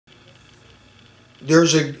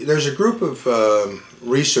There's a group of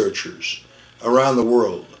researchers around the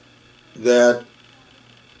world that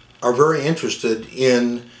are very interested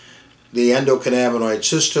in the endocannabinoid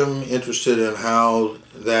system, interested in how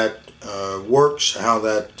that works, how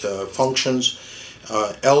that functions.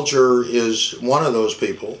 Elger is one of those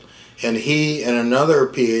people, and he and another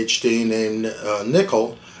PhD named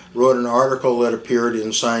Nichol wrote an article that appeared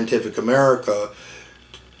in Scientific America,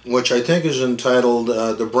 which I think is entitled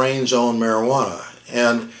The Brain's Own Marijuana.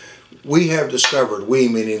 And we have discovered, we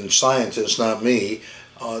meaning scientists, not me,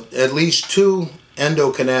 at least two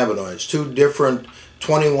endocannabinoids, two different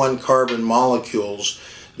 21 carbon molecules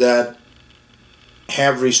that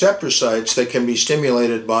have receptor sites that can be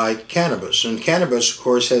stimulated by cannabis. And cannabis, of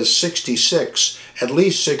course, has 66, at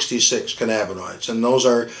least 66 cannabinoids. And those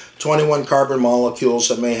are 21 carbon molecules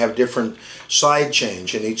that may have different side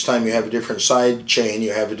chains. And each time you have a different side chain,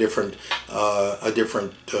 you have a different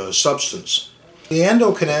substance. The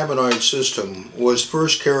endocannabinoid system was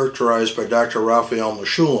first characterized by Dr. Raphael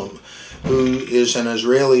Mechoulam, who is an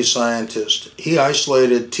Israeli scientist. He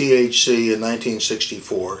isolated THC in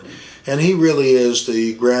 1964, and he really is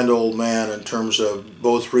the grand old man in terms of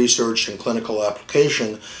both research and clinical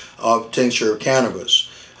application of tincture of cannabis.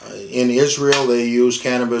 In Israel, they use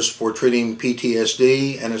cannabis for treating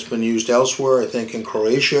PTSD, and it's been used elsewhere. I think in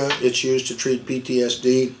Croatia it's used to treat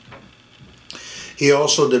PTSD. He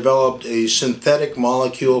also developed a synthetic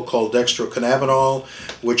molecule called Dextro Cannabinal,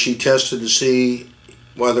 which he tested to see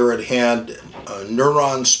whether it had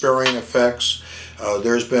neuron sparing effects.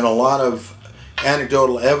 There's been a lot of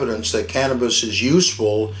anecdotal evidence that cannabis is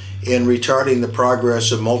useful in retarding the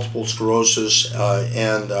progress of multiple sclerosis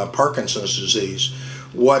and Parkinson's disease.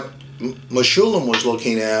 What Mechoulam was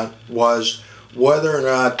looking at was whether or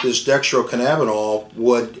not this Dextro Cannabinol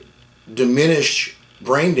would diminish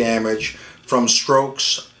brain damage from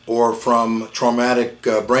strokes or from traumatic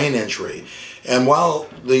brain injury. And while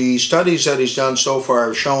the studies that he's done so far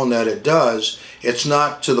have shown that it does, it's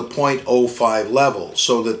not to the 0.05 level,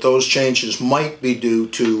 so that those changes might be due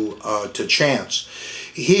to chance.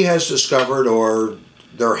 He has discovered, or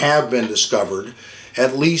there have been discovered,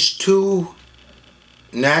 at least two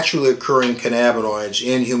naturally occurring cannabinoids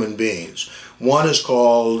in human beings. One is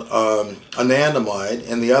called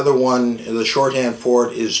Anandamide, and the other one, the shorthand for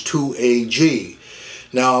it, is 2-AG.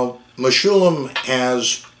 Now, Mechoulam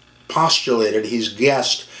has postulated, he's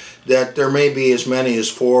guessed, that there may be as many as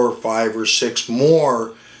 4 or 5 or 6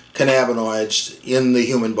 more cannabinoids in the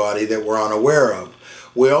human body that we're unaware of.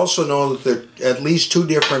 We also know that there are at least 2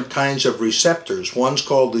 different kinds of receptors. One's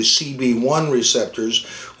called the CB1 receptors,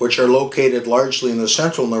 which are located largely in the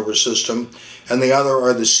central nervous system, and the other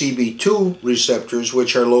are the CB2 receptors,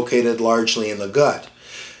 which are located largely in the gut.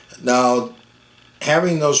 Now,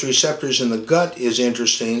 having those receptors in the gut is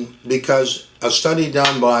interesting because a study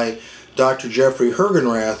done by Dr. Jefferey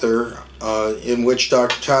Hergenrather, in which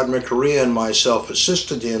Dr. Todd Mikuriya and myself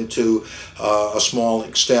assisted him to a small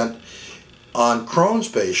extent, on Crohn's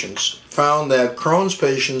patients, found that Crohn's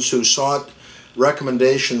patients who sought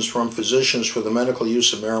recommendations from physicians for the medical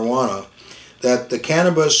use of marijuana, that the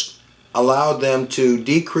cannabis allowed them to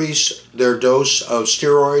decrease their dose of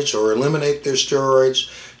steroids or eliminate their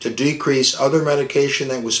steroids, to decrease other medication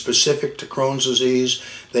that was specific to Crohn's disease.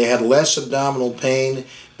 They had less abdominal pain,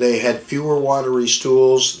 they had fewer watery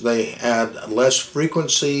stools, they had less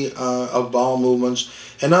frequency of bowel movements.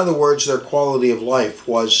 In other words, their quality of life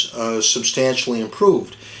was substantially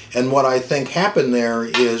improved. And what I think happened there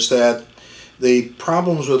is that the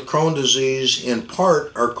problems with Crohn's disease in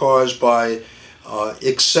part are caused by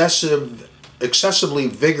excessively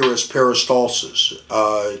vigorous peristalsis,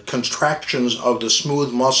 contractions of the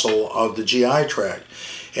smooth muscle of the GI tract,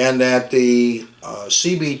 and that the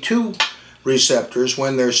CB2 receptors,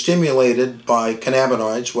 when they're stimulated by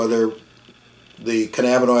cannabinoids, whether the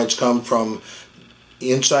cannabinoids come from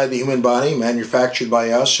inside the human body, manufactured by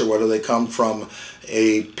us, or whether they come from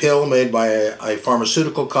a pill made by a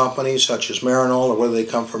pharmaceutical company such as Medicinal, or whether they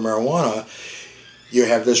come from marijuana, you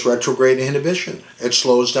have this retrograde inhibition. It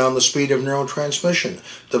slows down the speed of neurotransmission.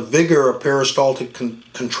 The vigor of peristaltic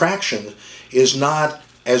contraction is not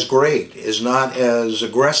as great, is not as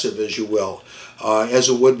aggressive, as you will, as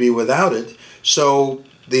it would be without it. So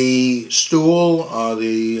the stool,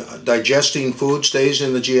 the digesting food stays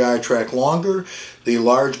in the GI tract longer. The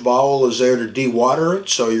large bowel is there to dewater it,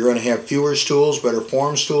 so you're going to have fewer stools, better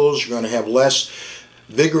formed stools. You're going to have less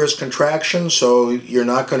vigorous contraction, so you're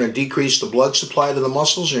not going to decrease the blood supply to the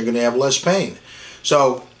muscles, and you're going to have less pain.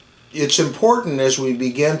 So it's important as we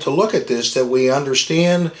begin to look at this that we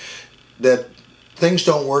understand that things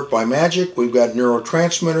don't work by magic. We've got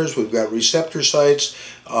neurotransmitters, we've got receptor sites,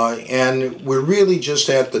 and we're really just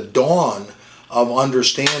at the dawn of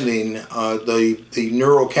understanding the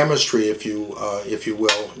neurochemistry, if you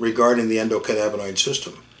will, regarding the endocannabinoid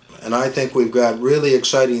system. And I think we've got really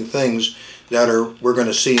exciting things that we're going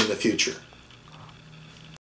to see in the future.